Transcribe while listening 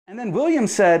And then William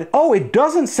said, oh, it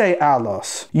doesn't say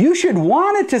allos. You should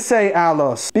want it to say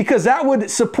allos because that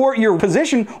would support your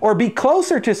position or be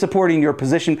closer to supporting your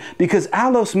position because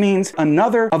allos means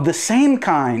another of the same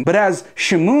kind. But as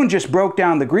Shamoun just broke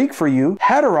down the Greek for you,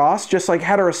 heteros, just like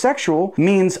heterosexual,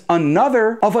 means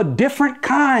another of a different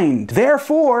kind.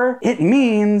 Therefore, it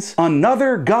means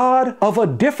another God of a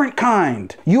different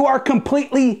kind. You are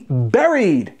completely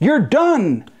buried. You're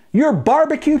done. You're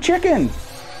barbecue chicken.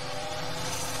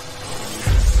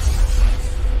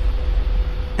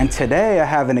 And today I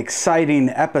have an exciting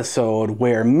episode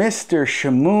where Mr.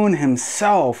 Shamoun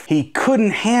himself, he couldn't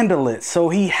handle it, so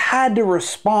he had to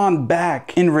respond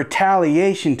back in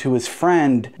retaliation to his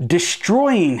friend,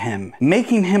 destroying him,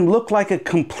 making him look like a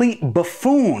complete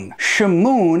buffoon.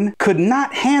 Shamoun could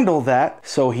not handle that,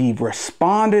 so he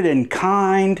responded in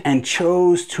kind and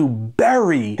chose to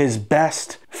bury his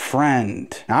best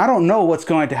friend. Now, I don't know what's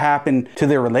going to happen to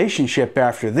their relationship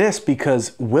after this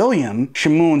because William,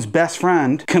 Shamoun's best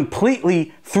friend,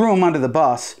 completely threw him under the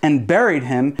bus and buried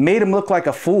him, made him look like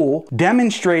a fool,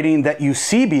 demonstrating that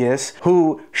Eusebius,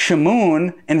 who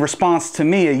Shamoun, in response to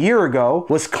me a year ago,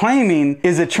 was claiming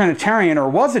is a Trinitarian or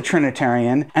was a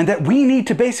Trinitarian, and that we need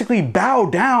to basically bow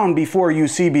down before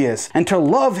Eusebius and to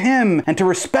love him and to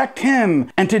respect him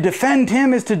and to defend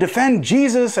him is to defend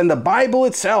Jesus and the Bible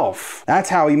itself. That's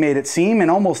how he made it seem and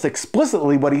almost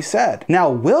explicitly what he said. Now,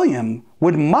 William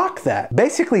would mock that,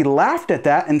 basically laughed at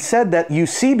that and said that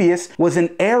Eusebius was an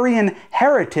Arian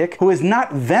heretic who is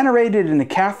not venerated in the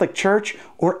Catholic Church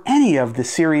or any of the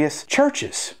serious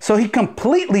churches. So he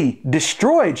completely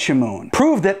destroyed Shamoun,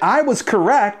 proved that I was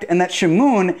correct and that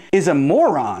Shamoun is a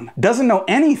moron, doesn't know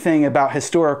anything about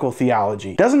historical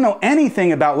theology, doesn't know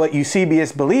anything about what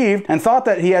Eusebius believed, and thought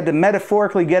that he had to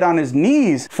metaphorically get on his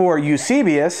knees for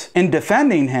Eusebius in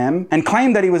defending him and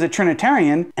claimed that he was a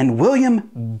Trinitarian, and William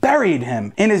buried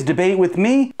him in his debate with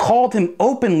me, called him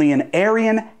openly an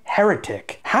Arian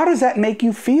heretic. How does that make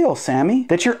you feel, Sammy?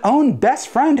 That your own best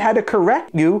friend had to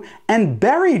correct you and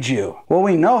buried you? Well,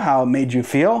 we know how it made you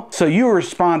feel. So you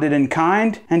responded in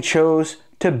kind and chose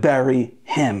to bury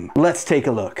him. Let's take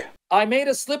a look. I made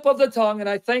a slip of the tongue, and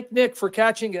I thank Nick for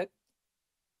catching it.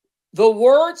 The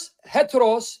words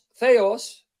heteros,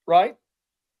 theos, right,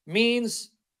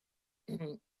 means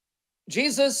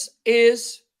Jesus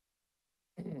is...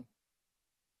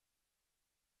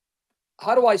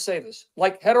 how do I say this?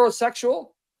 Like heterosexual?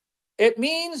 It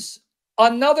means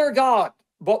another God.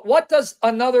 But what does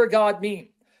another God mean?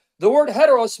 The word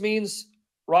heteros means,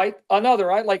 right, another,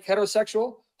 right? Like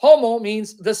heterosexual. Homo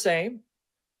means the same.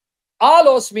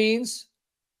 Allos means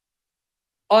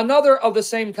another of the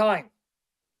same kind,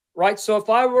 right? So if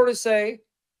I were to say,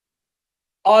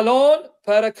 alon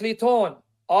parakleton,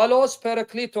 allos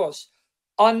parakletos,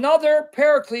 another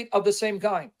paraclete of the same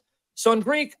kind. So in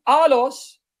Greek,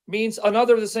 allos means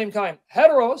another of the same kind.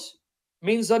 Heteros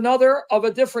means another of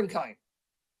a different kind.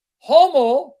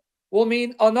 Homo will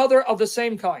mean another of the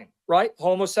same kind, right?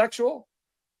 Homosexual,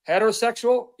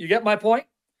 heterosexual. You get my point?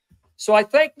 So I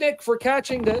thank Nick for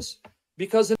catching this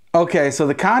because... Okay, so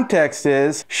the context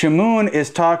is Shamoun is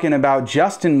talking about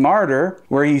Justin Martyr,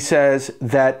 where he says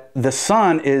that the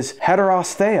Son is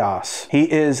heteros theos. He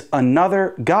is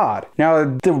another God.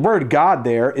 Now, the word God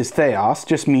there is theos,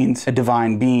 just means a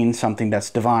divine being, something that's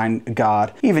divine,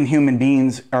 God. Even human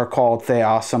beings are called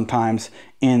theos sometimes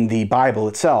in the Bible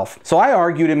itself. So I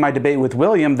argued in my debate with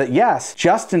William that yes,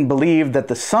 Justin believed that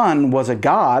the Son was a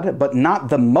God, but not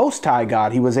the Most High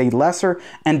God. He was a lesser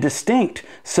and distinct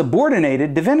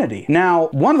subordinated divinity. Now,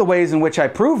 one of the ways in which I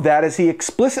proved that is he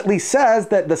explicitly says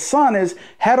that the Son is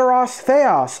heteros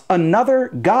theos, another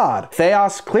God.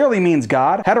 Theos clearly means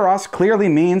God. Heteros clearly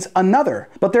means another.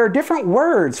 But there are different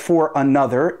words for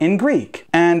another in Greek.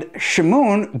 And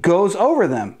Shamoun goes over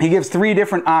them. He gives three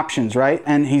different options, right?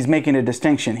 And he's making a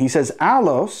distinction. He says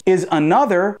allos is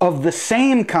another of the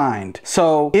same kind.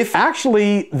 So if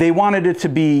actually they wanted it to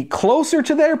be closer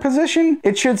to their position,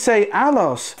 it should say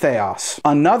allos theos,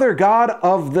 another God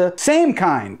of the same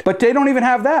kind. But they don't even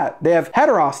have that. They have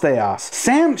heteros theos.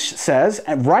 Sam says,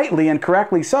 rightly and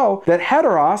correctly so, that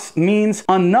heteros means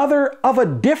another of a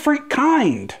different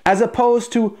kind, as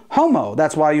opposed to homo.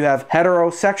 That's why you have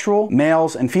heterosexual,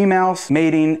 males and females,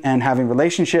 mating and having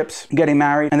relationships, getting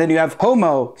married. And then you have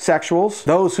homosexuals,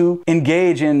 those who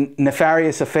engage in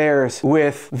nefarious affairs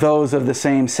with those of the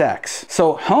same sex.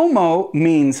 So homo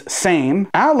means same,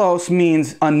 allos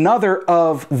means another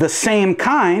of the same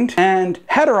kind, and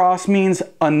heteros means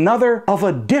another of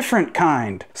a different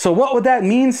kind. So what would that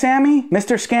mean, Sammy?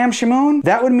 Mr. Scam Shamoun?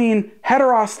 That would mean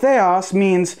heteros theos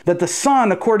means that the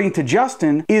Son, according to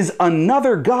Justin, is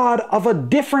another God of a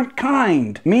different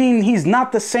kind, meaning he's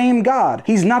not the same God.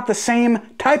 He's not the same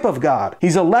type of God.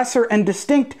 He's a lesser and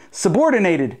distinct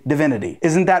subordinated divinity.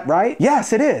 Isn't that right?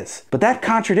 Yes, it is. But that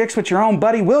contradicts what your own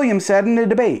buddy William said in the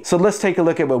debate. So let's take a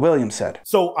look at what William said.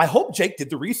 So I hope Jake did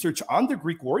the research on the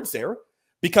Greek words there,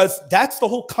 because that's the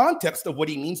whole context of what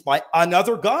he means by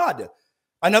another God,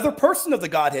 another person of the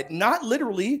Godhead, not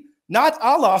literally, not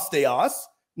allos theos,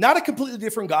 not a completely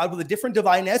different God with a different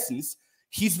divine essence.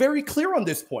 He's very clear on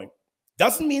this point.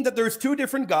 Doesn't mean that there's two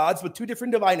different gods with two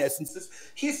different divine essences.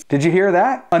 Did you hear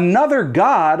that? Another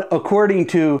God, according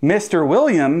to Mr.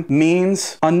 William,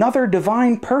 means another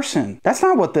divine person. That's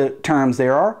not what the terms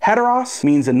there are. Heteros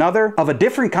means another of a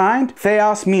different kind.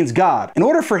 Theos means God. In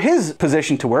order for his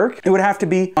position to work, it would have to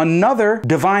be another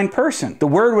divine person. The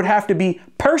word would have to be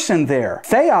person there.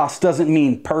 Theos doesn't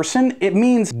mean person. It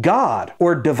means God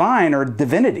or divine or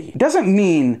divinity. It doesn't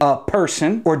mean a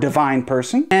person or divine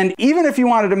person. And even if you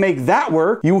wanted to make that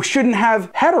work, you shouldn't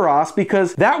have heteros,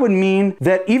 because that would mean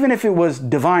that even if it was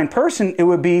divine person, it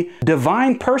would be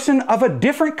divine person of a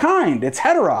different kind. It's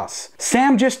heteros.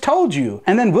 Sam just told you.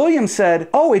 And then William said,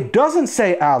 oh, it doesn't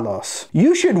say allos.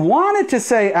 You should want it to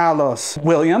say allos,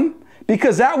 William,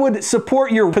 because that would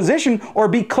support your position or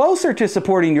be closer to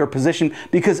supporting your position,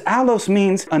 because allos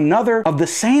means another of the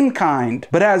same kind.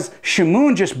 But as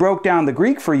Shamoun just broke down the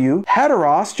Greek for you,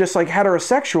 heteros, just like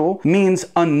heterosexual, means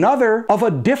another of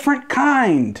a different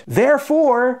kind.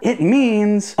 Therefore, it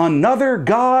means another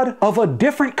God of a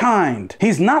different kind.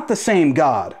 He's not the same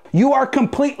God. You are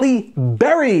completely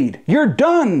buried. You're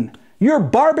done. You're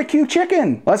barbecue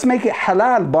chicken. Let's make it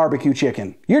halal barbecue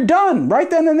chicken. You're done right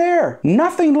then and there.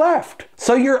 Nothing left.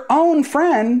 So your own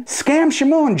friend, Scam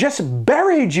Shamoun, just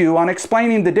buried you on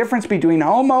explaining the difference between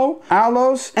homo,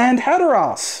 allos, and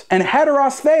heteros. And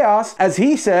heteros theos, as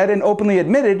he said and openly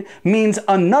admitted, means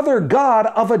another God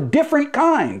of a different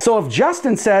kind. So if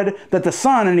Justin said that the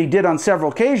Son, and he did on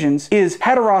several occasions, is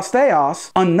heteros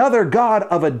theos, another God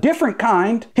of a different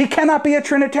kind, he cannot be a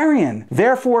Trinitarian.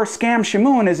 Therefore, Scam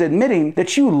Shamoun is admitting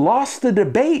that you lost the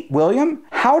debate, William.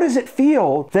 How does it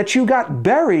feel that you got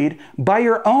buried by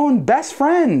your own best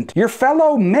friend, your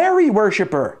fellow Mary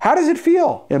worshiper? How does it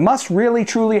feel? It must really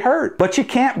truly hurt. But you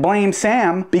can't blame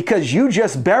Sam, because you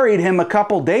just buried him a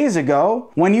couple days ago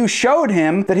when you showed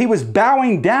him that he was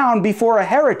bowing down before a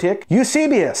heretic,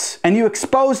 Eusebius, and you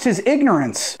exposed his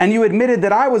ignorance, and you admitted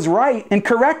that I was right in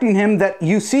correcting him that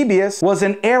Eusebius was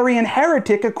an Arian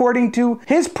heretic according to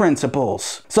his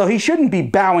principles. So he shouldn't be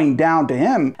bowing down to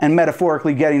him and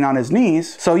metaphorically getting on his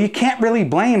knees. So you can't really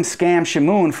blame Scam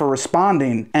Shamoun for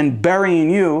responding and burying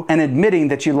you and admitting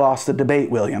that you lost the debate,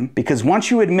 William, because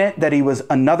once you admit that he was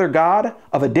another God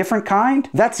of a different kind,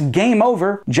 that's game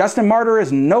over. Justin Martyr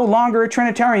is no longer a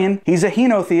Trinitarian. He's a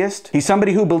henotheist. He's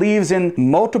somebody who believes in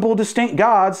multiple distinct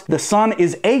gods. The Son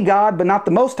is a God, but not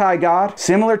the Most High God,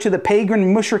 similar to the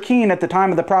pagan mushrikeen at the time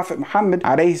of the Prophet Muhammad,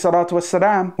 alayhi salatu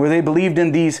wassalam, where they believed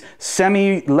in these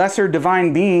semi-lesser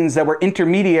divine beings that were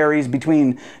intermediaries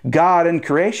between God and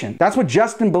creation. That's what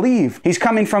Justin believed. He's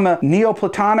coming from a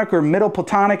Neoplatonic or Middle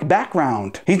Platonic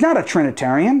background. He's not a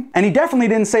Trinitarian, and he definitely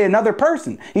didn't say another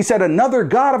person. He said another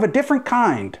God of a different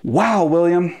kind. Wow,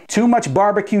 William. Too much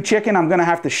barbecue chicken. I'm gonna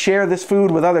have to share this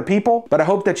food with other people, but I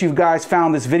hope that you guys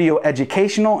found this video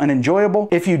educational and enjoyable.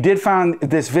 If you did find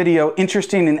this video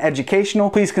interesting and educational,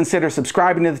 please consider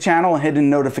subscribing to the channel and hitting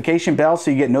the notification bell so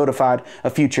you get notified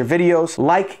of future videos.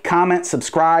 Like, comment,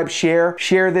 subscribe, share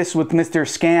this with Mr.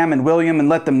 Scam and William and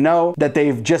let them know that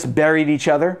they've just buried each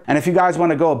other. And if you guys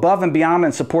want to go above and beyond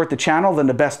and support the channel, then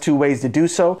the best two ways to do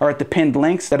so are at the pinned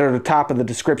links that are at the top of the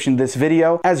description of this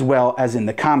video, as well as in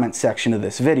the comment section of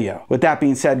this video. With that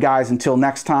being said, guys, until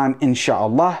next time,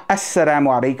 inshallah,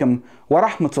 assalamu alaikum wa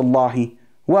rahmatullahi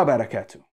wa barakatuh.